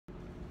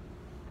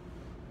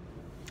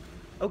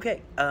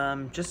Okay,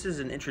 just as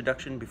an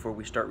introduction before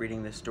we start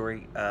reading this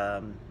story,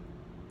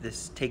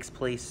 this takes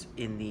place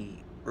in the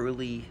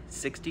early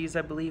 60s,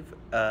 I believe,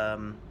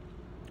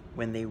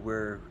 when they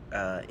were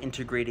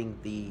integrating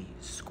the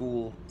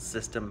school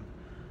system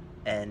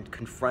and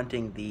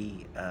confronting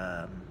the,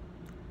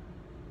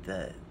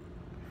 the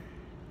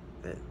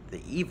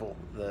evil,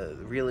 the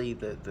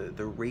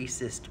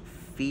racist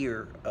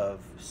fear of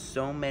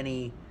so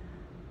many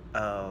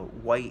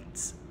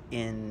whites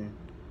in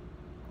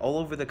all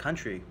over the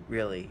country,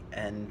 really.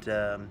 And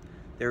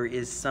there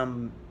is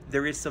some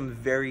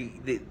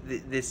very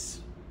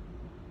this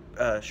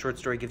short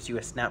story gives you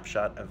a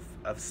snapshot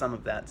of some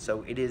of that.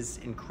 So it is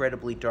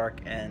incredibly dark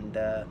and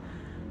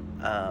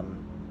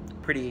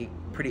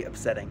pretty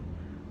upsetting,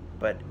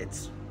 but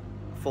it's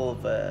full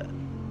of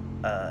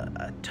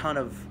a ton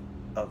of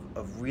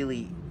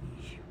really.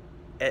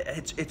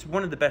 It's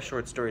one of the best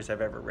short stories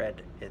I've ever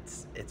read.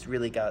 It's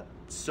really got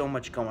so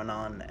much going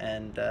on,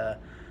 and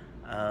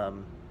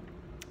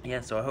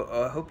yeah, so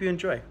I hope you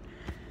enjoy.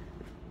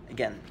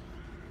 Again,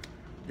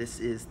 this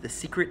is The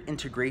Secret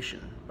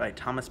Integration by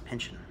Thomas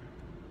Pynchon.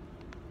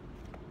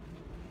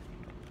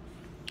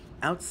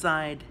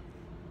 Outside,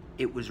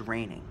 it was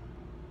raining.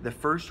 The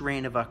first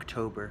rain of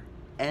October,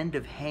 end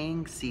of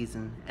haying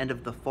season, and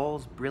of the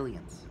fall's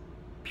brilliance,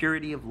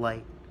 purity of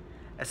light,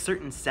 a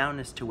certain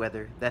soundness to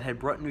weather that had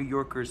brought New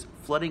Yorkers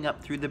flooding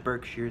up through the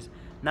Berkshires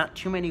not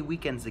too many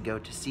weekends ago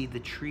to see the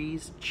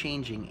trees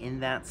changing in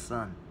that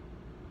sun.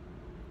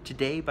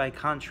 Today, by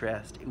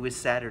contrast, it was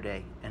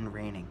Saturday and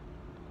raining.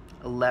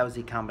 A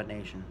lousy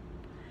combination.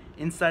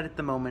 Inside at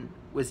the moment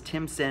was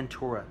Tim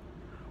Santora,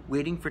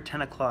 waiting for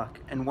 10 o'clock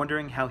and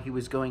wondering how he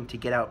was going to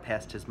get out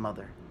past his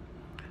mother.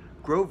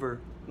 Grover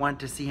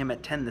wanted to see him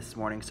at 10 this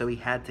morning, so he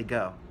had to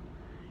go.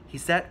 He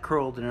sat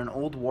curled in an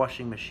old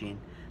washing machine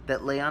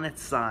that lay on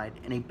its side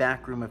in a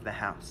back room of the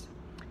house.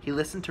 He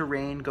listened to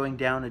rain going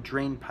down a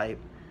drain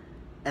pipe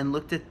and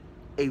looked at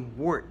a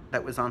wart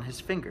that was on his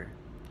finger.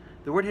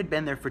 The wart had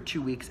been there for 2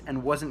 weeks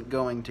and wasn't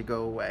going to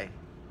go away.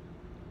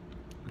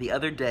 The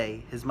other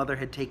day, his mother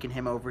had taken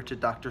him over to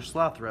Dr.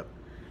 Slothrop,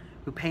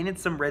 who painted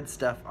some red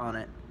stuff on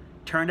it,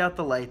 turned out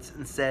the lights,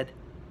 and said,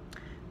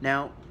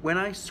 "Now, when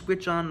I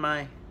switch on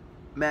my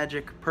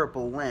magic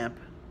purple lamp,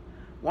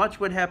 watch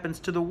what happens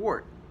to the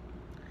wart."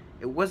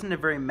 It wasn't a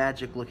very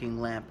magic-looking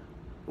lamp,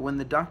 but when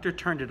the doctor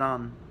turned it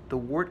on, the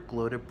wart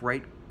glowed a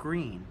bright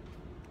green.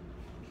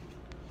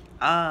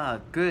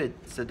 "Ah, good,"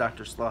 said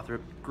Dr. Slothrop.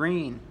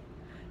 "Green.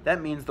 That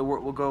means the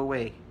wart will go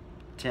away,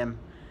 Tim.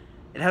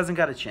 It hasn't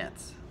got a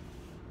chance."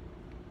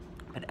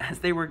 But as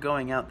they were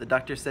going out, the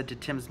doctor said to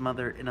Tim's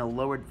mother in a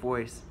lowered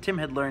voice Tim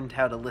had learned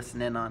how to listen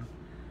in on,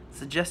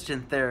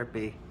 "Suggestion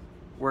therapy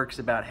works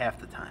about half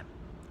the time.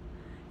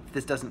 If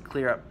this doesn't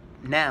clear up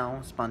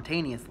now,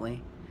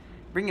 spontaneously,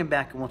 bring him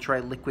back and we'll try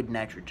liquid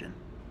nitrogen."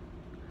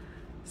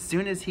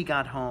 Soon as he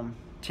got home,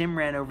 Tim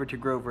ran over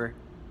to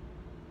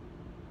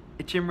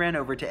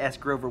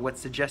ask Grover what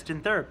suggestion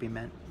therapy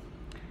meant.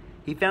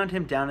 He found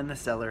him down in the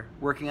cellar,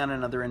 working on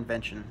another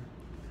invention.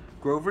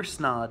 Grover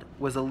Snod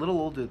was a little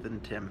older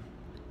than Tim,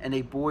 and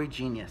a boy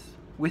genius,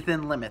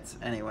 within limits,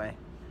 anyway.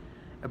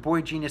 A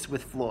boy genius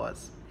with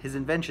flaws. His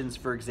inventions,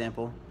 for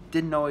example,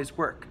 didn't always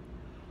work.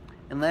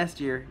 And last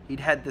year,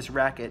 he'd had this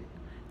racket,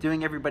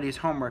 doing everybody's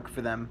homework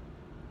for them,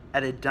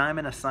 at a dime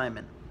an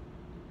assignment.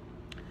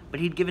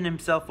 But he'd given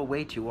himself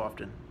away too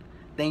often.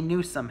 They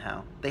knew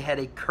somehow. They had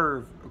a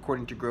curve,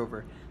 according to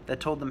Grover, that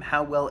told them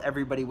how well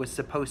everybody was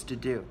supposed to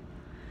do.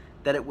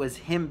 That it was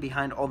him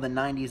behind all the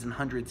 90s and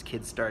 100s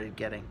kids started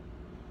getting.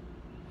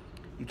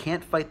 "You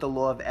can't fight the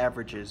law of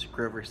averages,"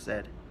 Grover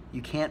said.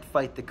 "You can't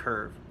fight the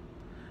curve."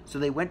 So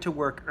they went to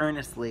work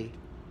earnestly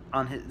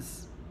on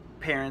his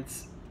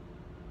parents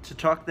to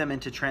talk them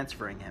into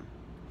transferring him.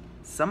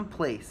 Some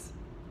place,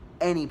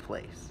 any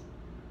place.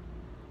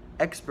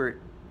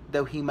 Expert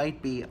though he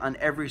might be on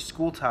every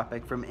school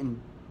topic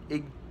from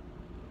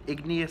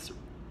igneous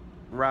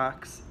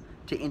rocks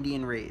to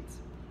Indian raids.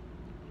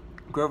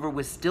 Grover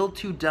was still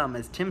too dumb,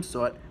 as Tim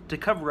saw it, to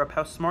cover up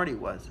how smart he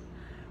was.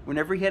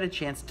 Whenever he had a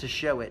chance to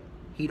show it,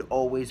 he'd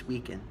always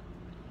weaken.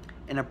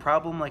 In a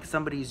problem like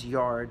somebody's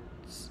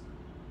yard's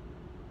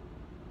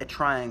a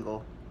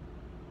triangle,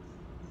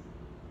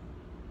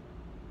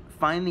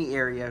 find the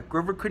area,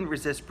 Grover couldn't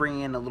resist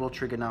bringing in a little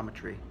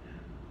trigonometry,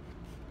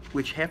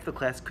 which half the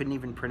class couldn't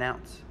even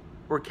pronounce,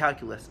 or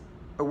calculus,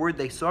 a word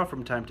they saw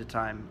from time to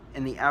time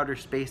in the outer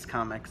space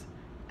comics,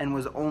 and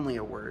was only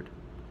a word.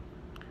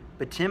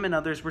 But Tim and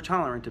others were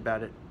tolerant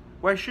about it.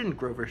 Why shouldn't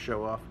Grover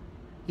show off?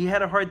 He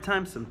had a hard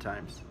time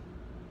sometimes.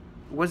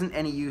 It wasn't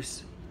any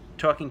use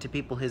talking to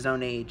people his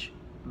own age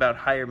about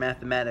higher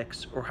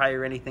mathematics or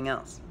higher anything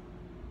else.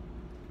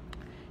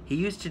 He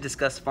used to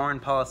discuss foreign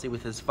policy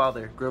with his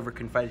father, Grover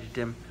confided to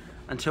Tim,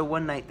 until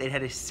one night they'd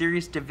had a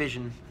serious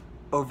division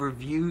of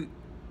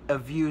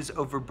views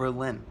over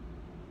Berlin.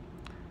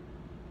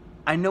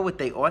 "I know what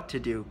they ought to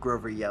do,"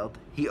 Grover yelled.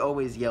 He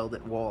always yelled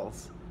at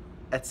walls.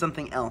 At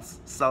something else,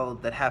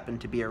 solid, that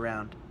happened to be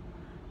around.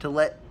 To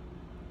let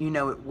you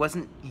know it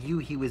wasn't you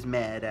he was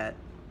mad at,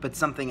 but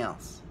something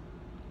else.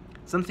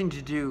 something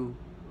to do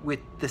with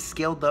the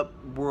scaled-up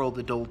world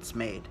adults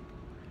made,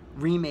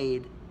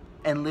 remade,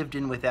 and lived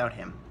in without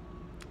him.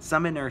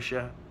 Some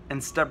inertia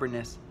and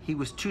stubbornness he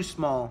was too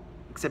small,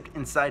 except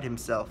inside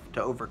himself,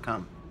 to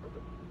overcome.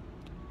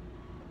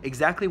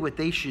 Exactly what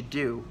they should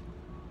do,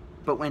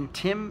 but when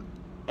Tim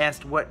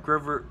asked what,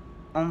 Grover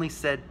only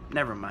said,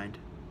 "Never mind.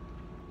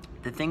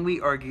 The thing we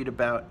argued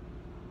about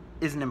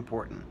isn't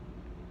important.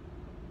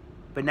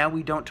 But now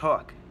we don't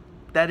talk.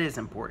 That is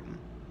important.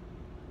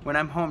 When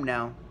I'm home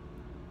now,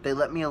 they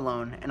let me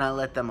alone, and I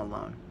let them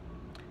alone.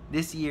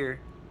 This year,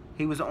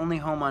 he was only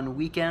home on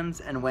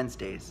weekends and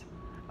Wednesdays.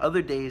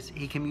 Other days,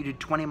 he commuted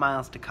 20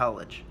 miles to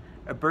college,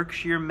 a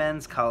Berkshire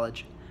men's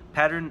college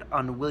patterned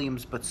on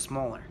Williams but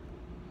smaller.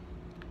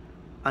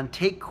 On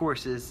take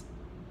courses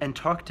and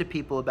talk to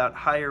people about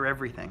higher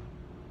everything.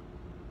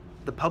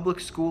 The public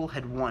school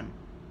had won,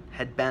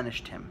 had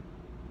banished him.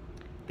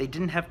 They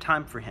didn't have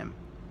time for him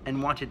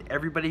and wanted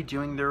everybody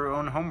doing their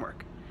own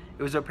homework.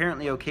 It was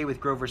apparently okay with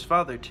Grover's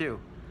father, too,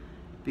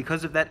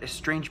 because of that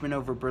estrangement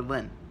over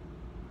Berlin.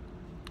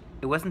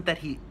 It isn't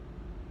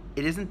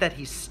that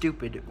he's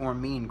stupid or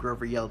mean,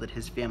 Grover yelled at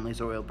his family's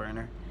oil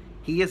burner.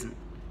 He isn't.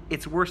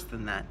 It's worse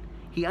than that.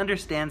 He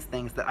understands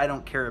things that I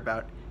don't care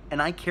about,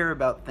 and I care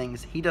about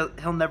things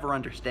he'll never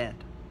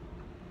understand.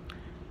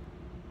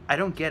 I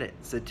don't get it,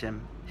 said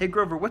Tim. Hey,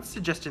 Grover, what's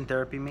suggestion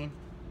therapy mean?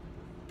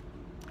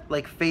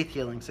 Like faith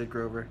healing, said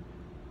Grover.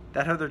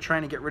 That how they're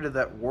trying to get rid of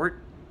that wart?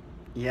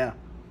 Yeah.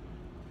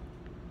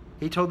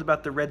 He told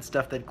about the red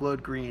stuff that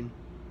glowed green.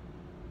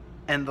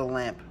 And the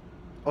lamp.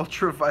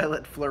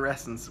 Ultraviolet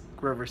fluorescence,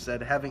 Grover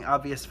said, having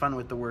obvious fun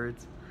with the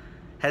words.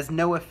 Has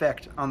no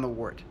effect on the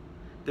wart.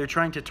 They're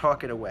trying to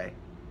talk it away.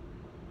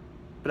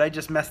 But I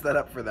just messed that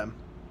up for them.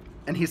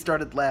 And he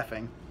started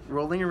laughing,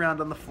 rolling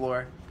around on the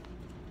floor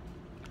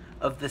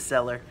of the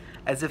cellar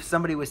as if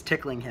somebody was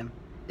tickling him.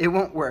 It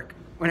won't work.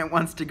 When it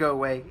wants to go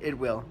away, it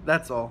will.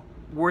 That's all.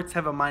 Warts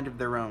have a mind of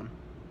their own.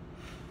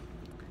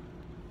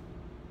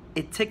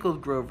 It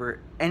tickled Grover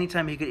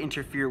anytime he could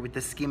interfere with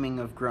the scheming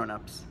of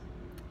grown-ups.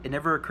 It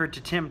never occurred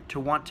to Tim to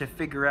want to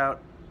figure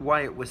out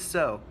why it was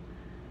so.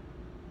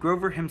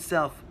 Grover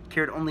himself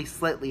cared only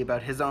slightly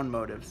about his own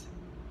motives.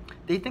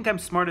 They think I'm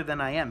smarter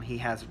than I am, he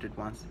hazarded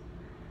once.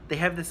 They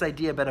have this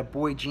idea about a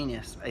boy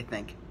genius, I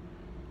think.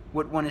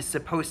 What one is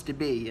supposed to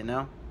be, you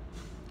know?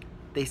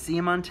 They see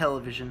him on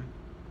television,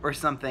 or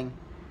something,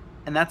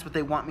 and that's what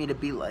they want me to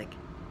be like.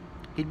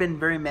 He'd been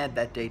very mad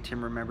that day,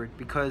 Tim remembered,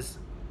 because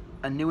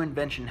a new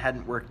invention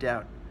hadn't worked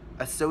out.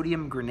 A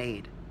sodium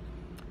grenade.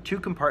 2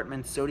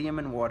 compartments, sodium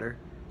and water,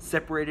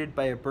 separated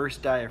by a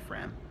burst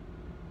diaphragm.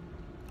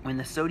 When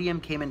the sodium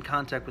came in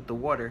contact with the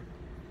water,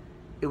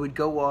 it would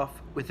go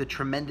off with a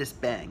tremendous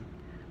bang,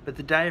 but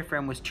the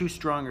diaphragm was too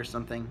strong or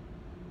something,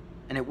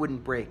 and it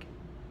wouldn't break.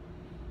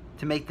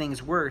 To make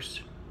things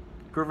worse,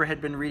 Grover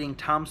had been reading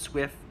Tom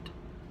Swift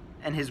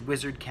and His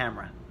Wizard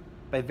Camera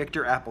by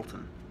Victor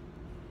Appleton.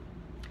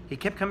 He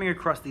kept coming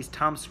across these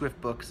Tom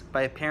Swift books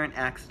by apparent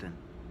accident,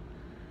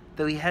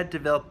 though he had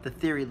developed the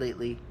theory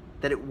lately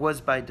that it was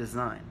by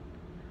design,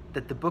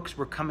 that the books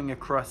were coming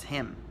across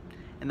him,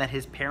 and that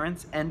his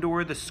parents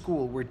and/or the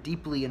school were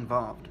deeply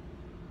involved.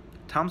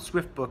 Tom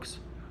Swift books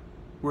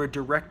were a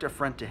direct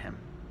affront to him,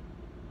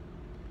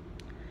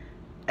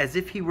 as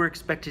if he were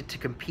expected to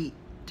compete,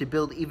 to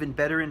build even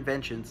better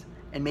inventions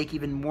and make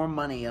even more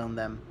money on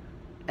them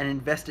and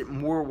invest it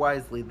more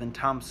wisely than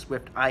Tom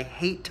Swift. I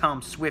hate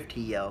Tom Swift,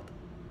 he yelled.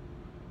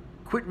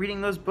 Quit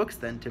reading those books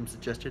then, Tim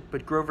suggested,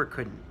 but Grover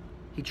couldn't.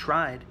 He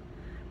tried,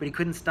 but he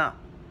couldn't stop.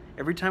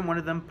 Every time one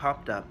of them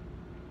popped up,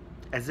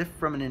 as if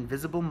from an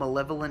invisible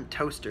malevolent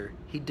toaster,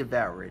 he'd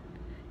devour it.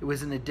 It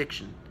was an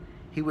addiction.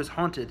 He was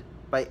haunted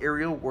by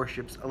aerial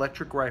warships,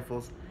 electric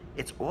rifles.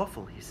 It's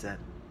awful, he said.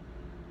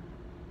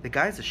 The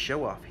guy's a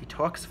show-off. He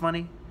talks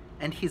funny,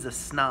 and he's a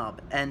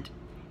snob, and,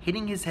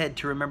 hitting his head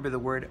to remember the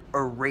word, a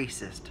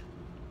racist.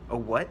 A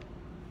what?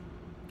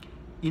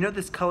 You know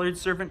this colored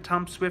servant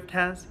Tom Swift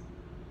has?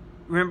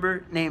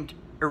 Remember, named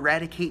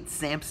Eradicate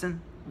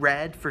Sampson?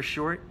 Rad for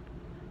short?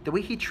 The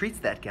way he treats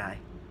that guy.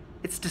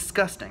 It's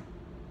disgusting.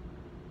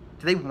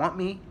 Do they want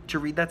me to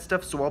read that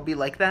stuff so I'll be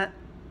like that?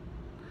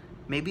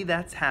 Maybe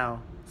that's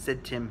how,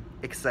 said Tim,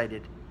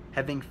 excited,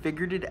 having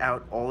figured it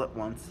out all at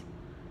once,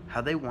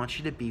 how they want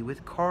you to be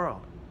with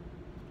Carl.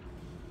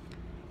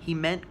 He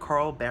meant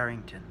Carl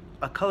Barrington,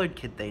 a colored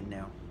kid they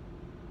knew.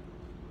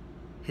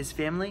 His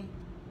family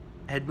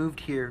had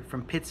moved here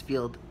from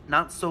Pittsfield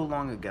not so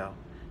long ago.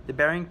 The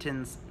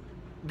Barringtons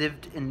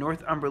lived in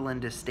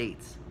Northumberland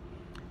Estates,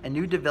 a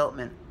new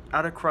development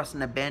out across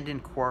an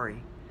abandoned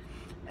quarry,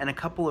 and a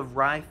couple of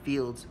rye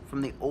fields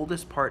from the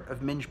oldest part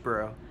of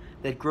Mingeborough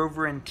that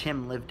Grover and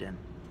Tim lived in.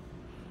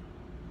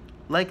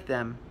 Like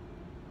them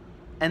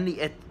and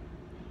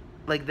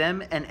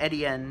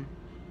Etienne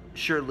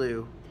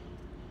Shirley,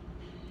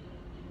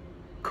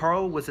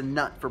 Carl was a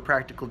nut for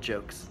practical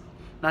jokes,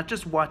 not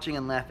just watching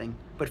and laughing,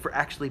 but for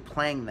actually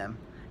playing them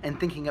and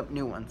thinking up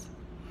new ones.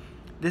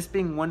 This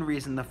being one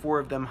reason the 4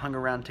 of them hung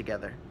around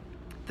together.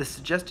 The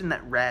suggestion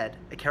that Rad,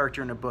 a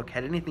character in a book,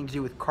 had anything to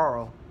do with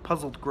Carl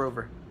puzzled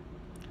Grover.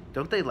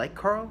 "Don't they like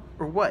Carl,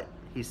 or what?"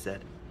 he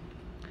said.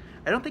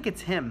 "I don't think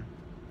it's him.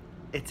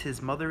 It's his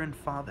mother and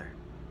father."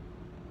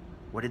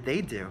 "What did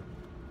they do?"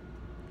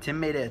 Tim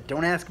made a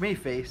 "don't ask me"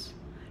 face.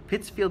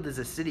 "Pittsfield is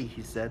a city,"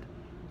 he said.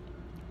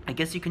 "I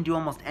guess you can do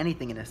almost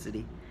anything in a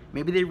city.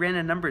 Maybe they ran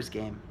a numbers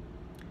game."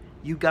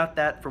 "You got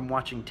that from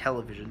watching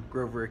television,"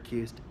 Grover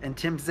accused, and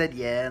Tim said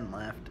yeah and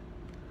laughed.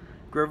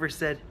 Grover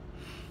said,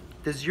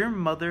 "Does your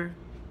mother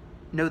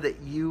know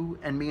that you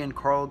and me and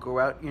Carl go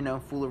out,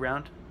 fool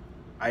around?"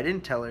 "I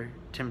didn't tell her,"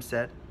 Tim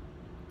said.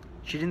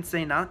 "She didn't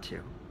say not to."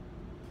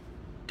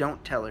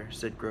 "Don't tell her,"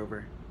 said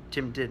Grover.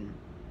 Tim didn't.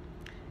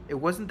 It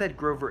wasn't that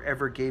Grover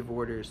ever gave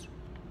orders,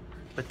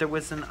 but there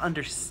was an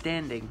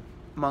understanding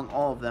among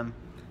all of them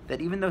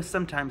that even though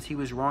sometimes he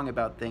was wrong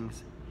about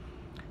things,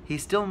 he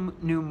still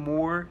knew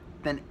more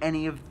than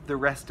any of the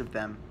rest of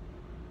them,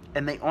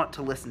 and they ought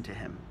to listen to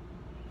him.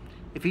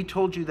 If he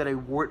told you that a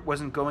wart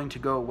wasn't going to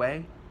go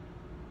away,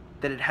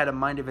 that it had a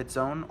mind of its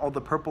own, all the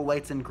purple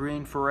lights and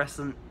green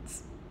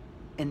fluorescence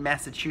in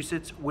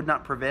Massachusetts would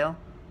not prevail,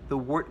 the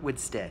wart would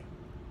stay.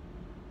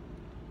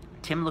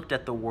 Tim looked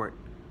at the wart,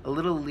 a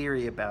little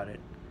leery about it,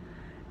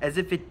 as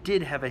if it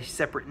did have a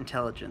separate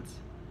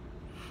intelligence.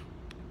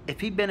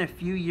 If he'd been a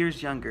few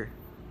years younger,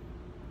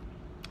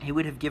 he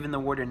would have given the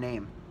wart a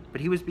name,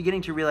 but he was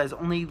beginning to realize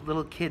only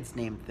little kids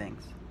named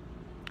things.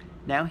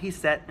 Now he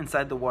sat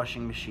inside the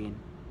washing machine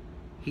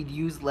he'd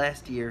used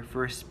last year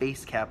for a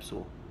space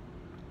capsule,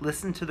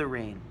 listened to the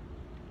rain,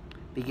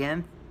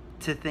 began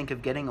to think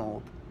of getting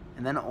old,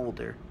 and then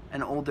older,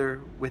 and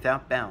older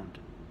without bound.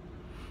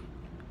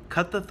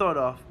 Cut the thought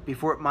off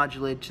before it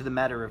modulated to the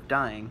matter of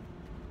dying,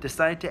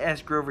 decided to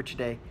ask Grover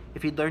today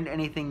if he'd learned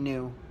anything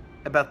new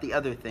about the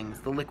other things,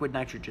 the liquid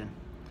nitrogen.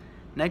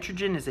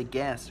 "Nitrogen is a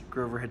gas,"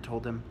 Grover had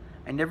told him.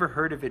 "I never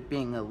heard of it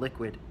being a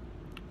liquid."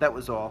 That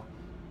was all.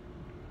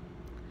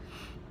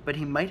 But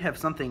he might have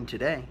something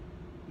today.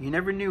 You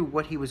never knew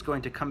what he was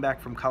going to come back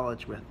from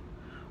college with.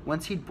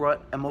 Once he'd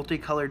brought a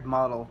multicolored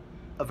model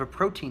of a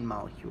protein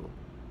molecule,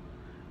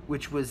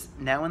 which was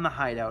now in the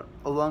hideout,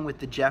 along with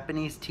the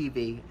Japanese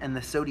TV and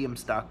the sodium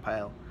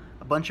stockpile,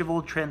 a bunch of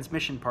old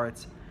transmission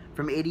parts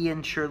from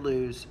Adian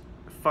Sherlew's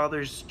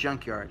father's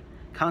junkyard,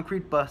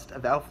 concrete bust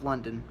of Alf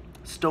London,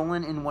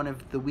 stolen in one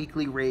of the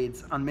weekly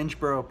raids on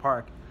Minchboro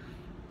Park,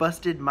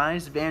 busted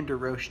Mies van der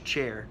Rohe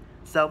chair,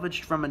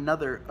 salvaged from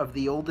another of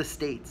the old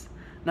estates,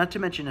 not to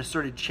mention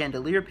assorted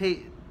chandelier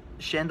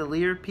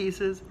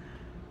pieces,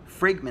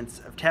 fragments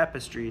of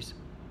tapestries,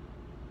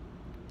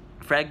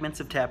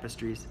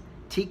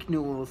 teak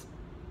newels,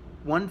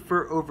 one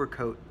fur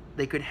overcoat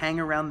they could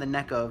hang around the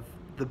neck of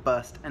the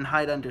bust and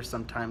hide under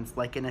sometimes,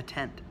 like in a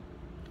tent.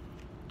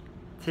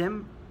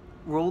 Tim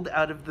rolled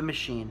out of the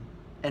machine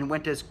and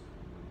went as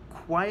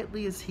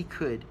quietly as he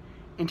could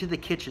into the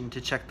kitchen to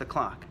check the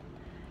clock.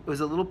 It was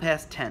a little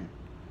past 10.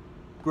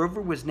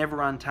 Grover was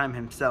never on time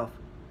himself,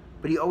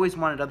 but he always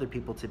wanted other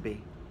people to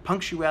be.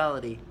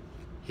 "Punctuality,"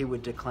 he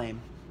would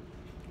declaim,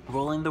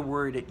 rolling the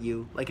word at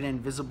you like an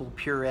invisible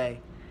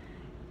puree,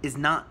 "is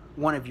not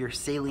one of your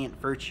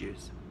salient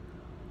virtues."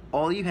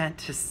 All you had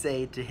to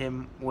say to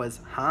him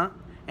was, "Huh?"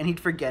 and he'd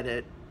forget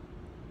it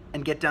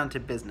and get down to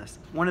business.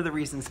 One of the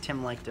reasons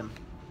Tim liked him.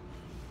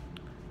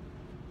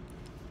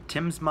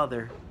 Tim's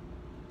mother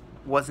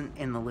wasn't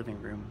in the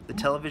living room. The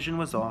television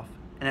was off,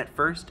 and at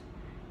first,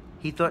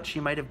 he thought she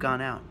might have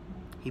gone out.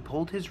 He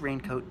pulled his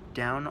raincoat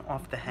down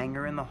off the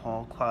hanger in the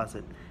hall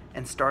closet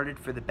and started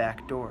for the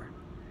back door.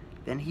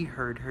 Then he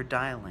heard her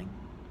dialing.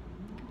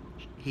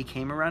 He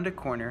came around a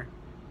corner,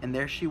 and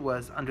there she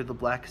was under the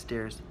black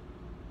stairs,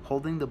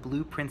 holding the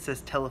Blue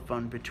Princess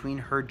telephone between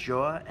her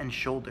jaw and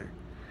shoulder.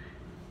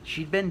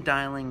 She'd been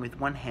dialing with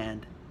one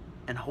hand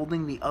and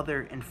holding the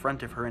other in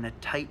front of her in a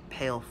tight,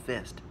 pale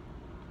fist.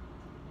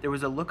 There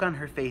was a look on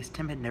her face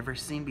Tim had never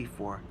seen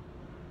before.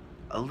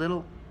 A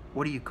little,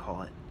 what do you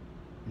call it?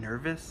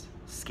 Nervous?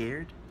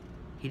 Scared?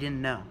 He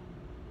didn't know.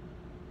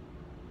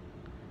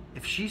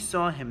 If she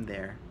saw him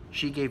there,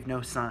 she gave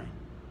no sign,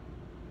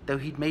 though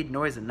he'd made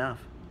noise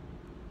enough.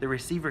 The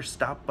receiver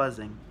stopped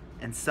buzzing,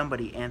 and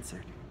somebody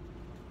answered.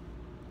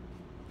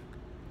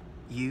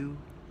 "You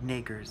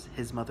niggers,"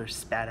 his mother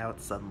spat out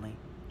suddenly.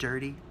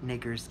 "Dirty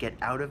niggers, get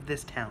out of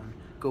this town.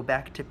 Go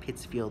back to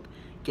Pittsfield.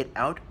 Get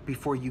out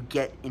before you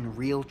get in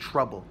real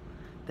trouble."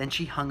 Then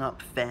she hung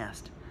up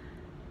fast.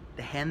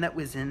 The hand that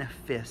was in a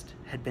fist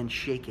had been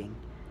shaking,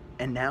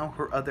 and now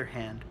her other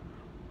hand,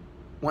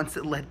 once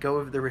it let go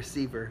of the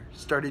receiver,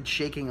 started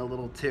shaking a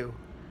little too.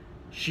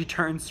 She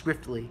turned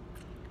swiftly,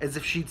 as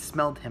if she'd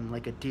smelled him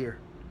like a deer,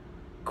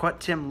 caught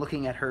Tim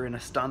looking at her in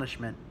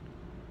astonishment.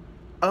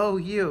 "Oh,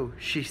 you,"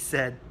 she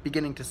said,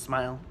 beginning to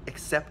smile,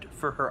 except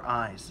for her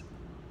eyes.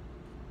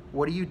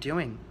 "What are you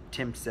doing?"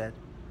 Tim said,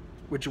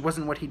 which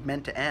wasn't what he'd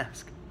meant to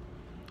ask.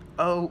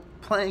 "Oh,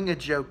 playing a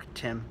joke,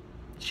 Tim,"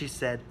 she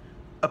said.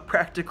 "A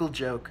practical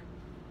joke."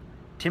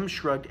 Tim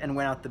shrugged and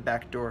went out the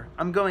back door.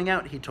 "I'm going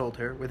out," he told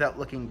her, without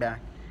looking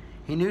back.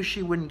 He knew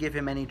she wouldn't give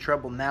him any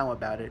trouble now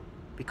about it,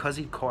 because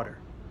he'd caught her.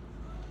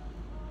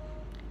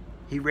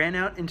 He ran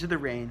out into the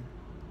rain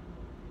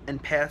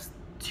and past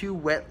 2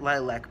 wet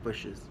lilac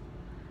bushes,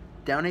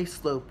 down a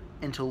slope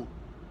into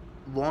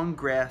long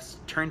grass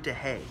turned to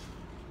hay.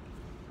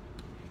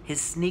 His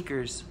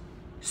sneakers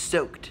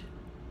soaked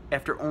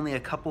after only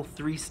a couple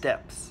 3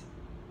 steps.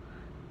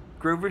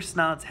 Grover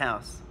Snod's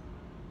house,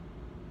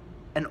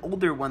 an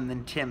older one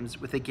than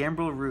Tim's with a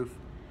gambrel roof,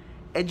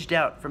 edged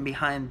out from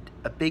behind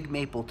a big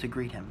maple to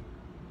greet him.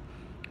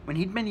 When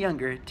he'd been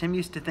younger, Tim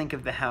used to think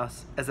of the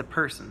house as a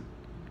person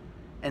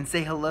and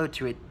say hello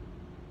to it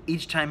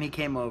each time he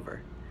came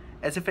over,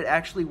 as if it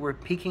actually were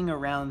peeking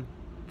around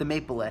the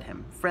maple at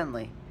him,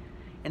 friendly,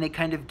 in a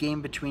kind of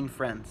game between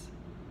friends.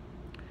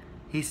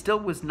 He still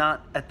was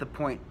not at the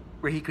point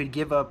where he could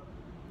give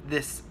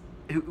this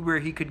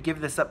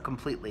up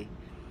completely.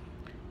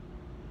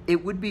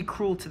 It would be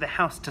cruel to the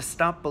house to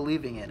stop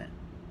believing in it.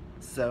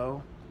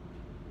 So,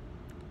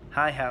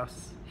 "Hi,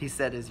 house," he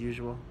said as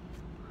usual.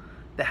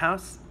 The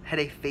house had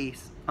a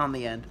face on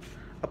the end,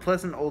 a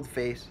pleasant old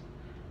face,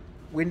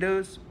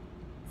 windows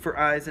for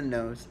eyes and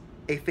nose,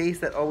 a face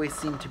that always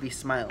seemed to be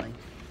smiling.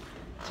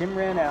 Tim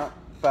ran out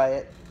by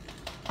it,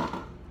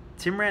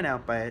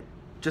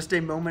 just a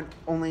moment,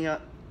 only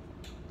a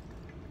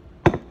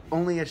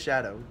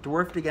shadow,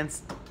 dwarfed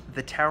against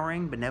the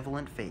towering,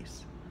 benevolent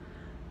face.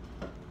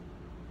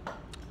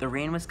 The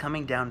rain was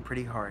coming down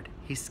pretty hard.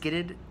 He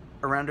skidded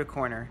around a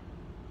corner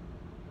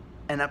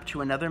and up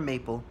to another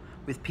maple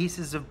with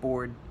pieces of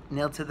board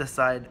nailed to the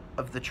side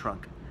of the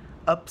trunk,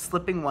 up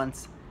slipping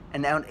once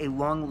and out a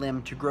long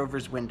limb to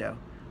Grover's window.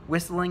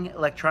 Whistling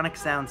electronic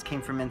sounds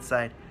came from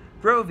inside.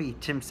 "Grovey,"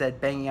 Tim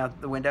said, banging out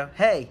the window.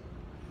 "Hey!"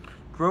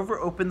 Grover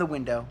opened the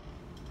window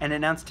and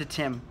announced to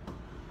Tim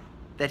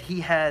that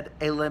he had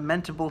a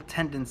lamentable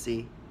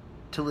tendency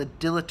to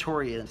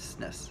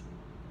dilatoriness.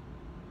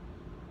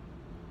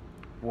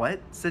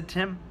 "What?" said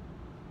Tim.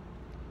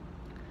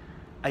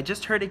 I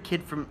just heard a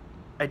kid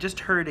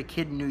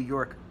in New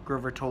York,"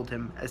 Grover told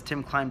him as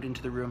Tim climbed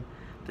into the room.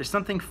 "There's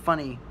something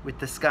funny with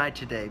the sky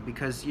today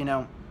because,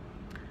 I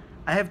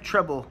have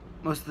trouble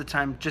most of the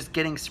time just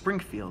getting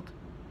Springfield."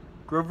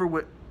 Grover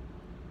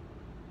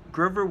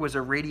was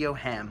a radio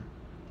ham.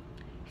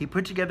 He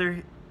put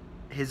together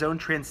his own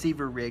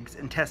transceiver rigs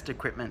and test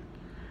equipment.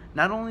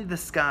 Not only the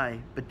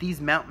sky, but these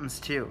mountains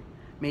too,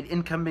 made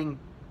incoming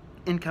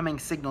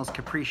signals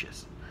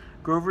capricious.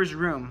 Grover's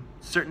room,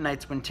 certain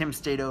nights when Tim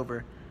stayed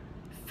over,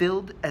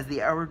 filled as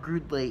the hour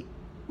grew late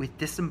with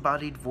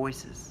disembodied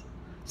voices,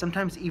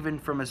 sometimes even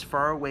from as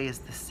far away as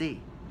the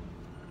sea.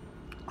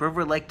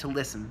 Grover liked to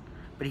listen,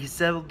 but he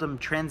seldom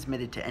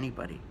transmitted to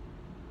anybody.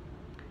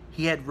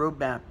 He had road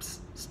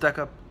maps stuck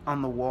up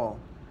on the wall,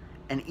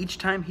 and each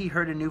time he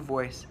heard a new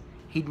voice,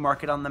 he'd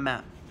mark it on the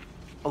map,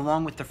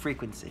 along with the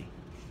frequency.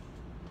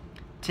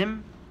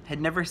 Tim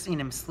had never seen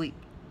him sleep.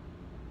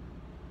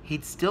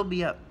 He'd still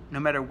be up, no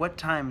matter what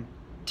time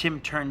Tim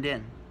turned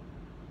in,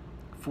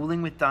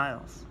 fooling with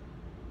dials,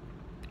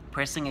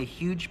 pressing a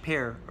huge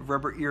pair of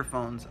rubber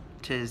earphones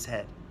to his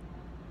head.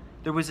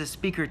 There was a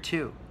speaker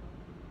too.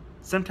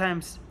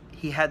 Sometimes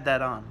he had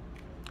that on.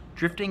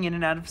 Drifting in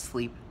and out of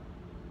sleep,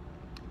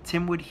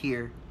 Tim would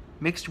hear,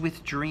 mixed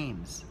with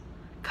dreams,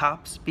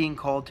 cops being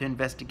called to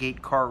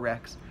investigate car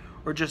wrecks,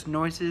 or just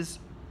noises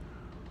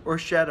or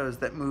shadows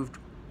that moved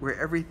where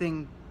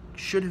everything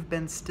should have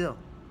been still.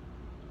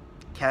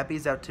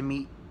 Cabbies out to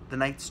meet the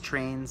night's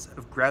trains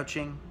and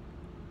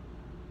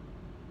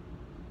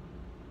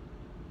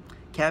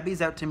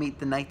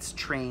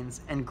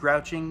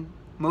grouching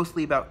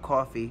mostly about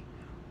coffee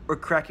or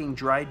cracking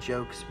dry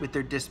jokes with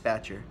their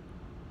dispatcher.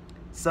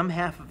 Some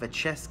half of a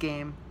chess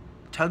game,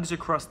 tugs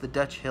across the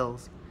Dutch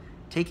hills,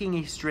 taking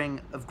a string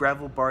of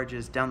gravel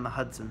barges down the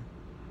Hudson.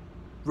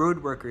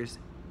 Road workers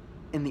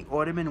in the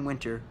autumn and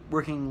winter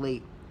working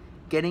late,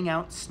 getting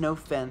out snow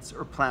fence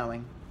or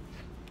plowing.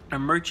 A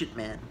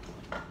merchantman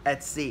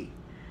at sea,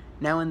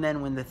 now and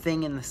then when the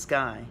thing in the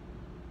sky,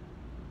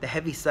 the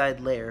heaviside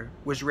layer,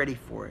 was ready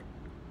for it.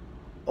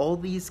 All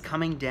these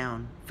coming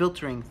down,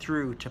 filtering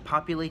through to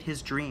populate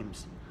his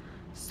dreams,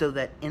 so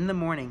that in the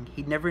morning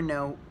he'd never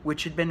know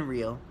which had been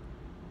real,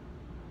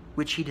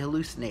 which he'd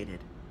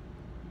hallucinated.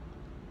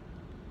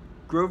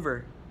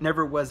 Grover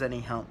never was any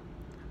help.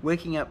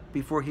 Waking up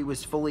before he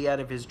was fully out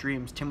of his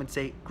dreams, Tim would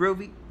say,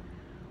 "Grovey,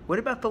 what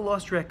about the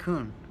lost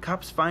raccoon?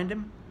 Cops find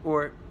him?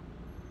 Or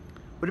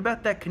what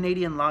about that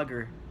Canadian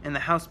logger and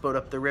the houseboat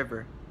up the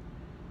river?"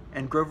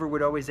 And Grover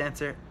would always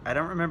answer, "I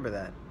don't remember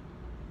that."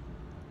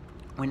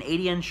 When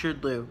Etienne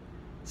Shurdlew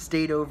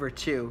stayed over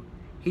too,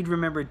 he'd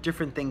remember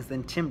different things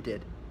than Tim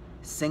did.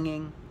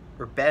 Singing,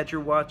 or badger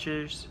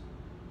watchers,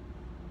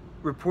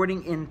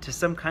 reporting in to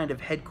some kind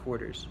of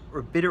headquarters,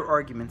 or bitter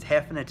arguments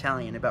half in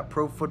Italian about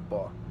pro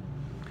football.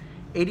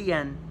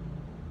 Etienne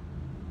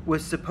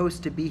was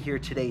supposed to be here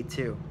today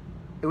too.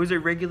 It was a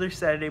regular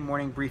Saturday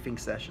morning briefing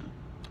session.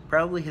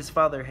 Probably his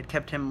father had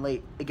kept him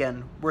late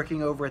again,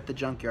 working over at the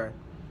junkyard.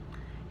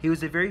 He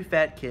was a very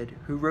fat kid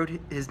who wrote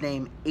his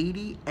name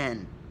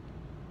 80N,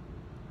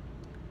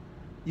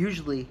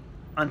 usually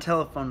on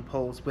telephone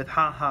poles with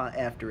 "ha ha"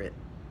 after it,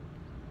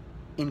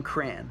 in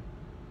crayon.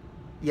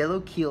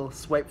 yellow keel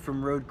swiped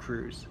from road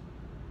crews.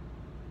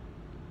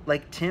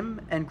 Like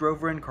Tim and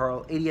Grover and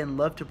Carl, ADN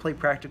loved to play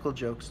practical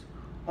jokes.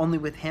 Only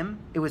with him,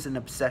 it was an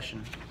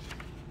obsession.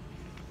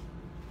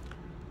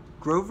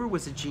 Grover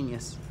was a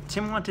genius.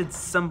 Tim wanted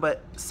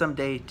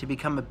someday to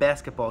become a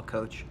basketball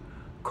coach.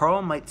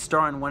 Carl might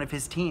star on one of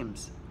his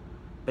teams.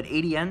 But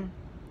ADN,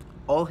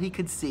 all he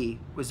could see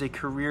was a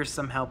career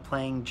somehow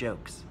playing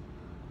jokes.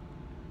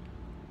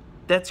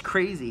 That's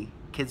crazy,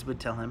 kids would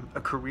tell him.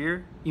 A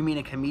career? You mean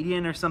a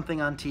comedian or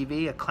something on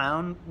TV? A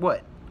clown?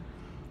 What?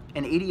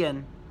 And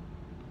ADN,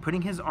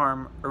 putting his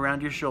arm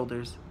around your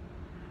shoulders,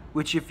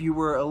 which if you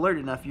were alert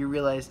enough, you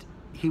realized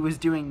he was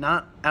doing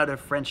not out of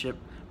friendship,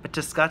 but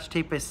to scotch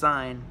tape a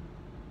sign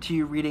to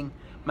you reading,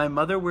 "My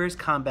mother wears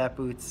combat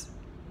boots,"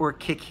 or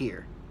 "Kick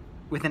here,"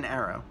 with an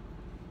arrow,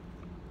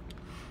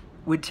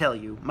 would tell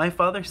you, "My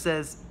father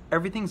says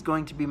everything's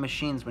going to be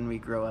machines when we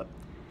grow up.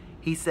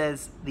 He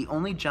says the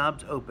only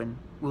jobs open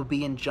will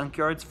be in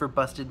junkyards for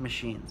busted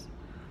machines.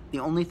 The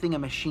only thing a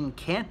machine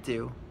can't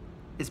do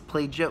is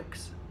play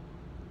jokes.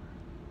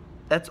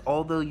 That's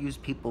all they'll use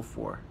people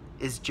for,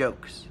 is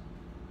jokes."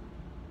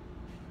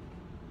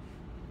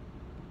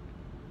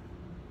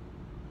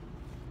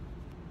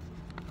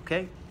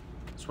 Okay,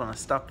 just want to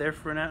stop there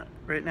for now.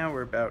 Right now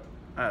we're about,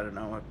 I don't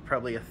know,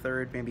 probably a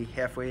third, maybe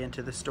halfway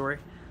into the story.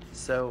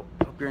 So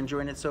hope you're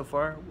enjoying it so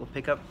far. We'll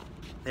pick up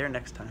there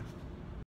next time.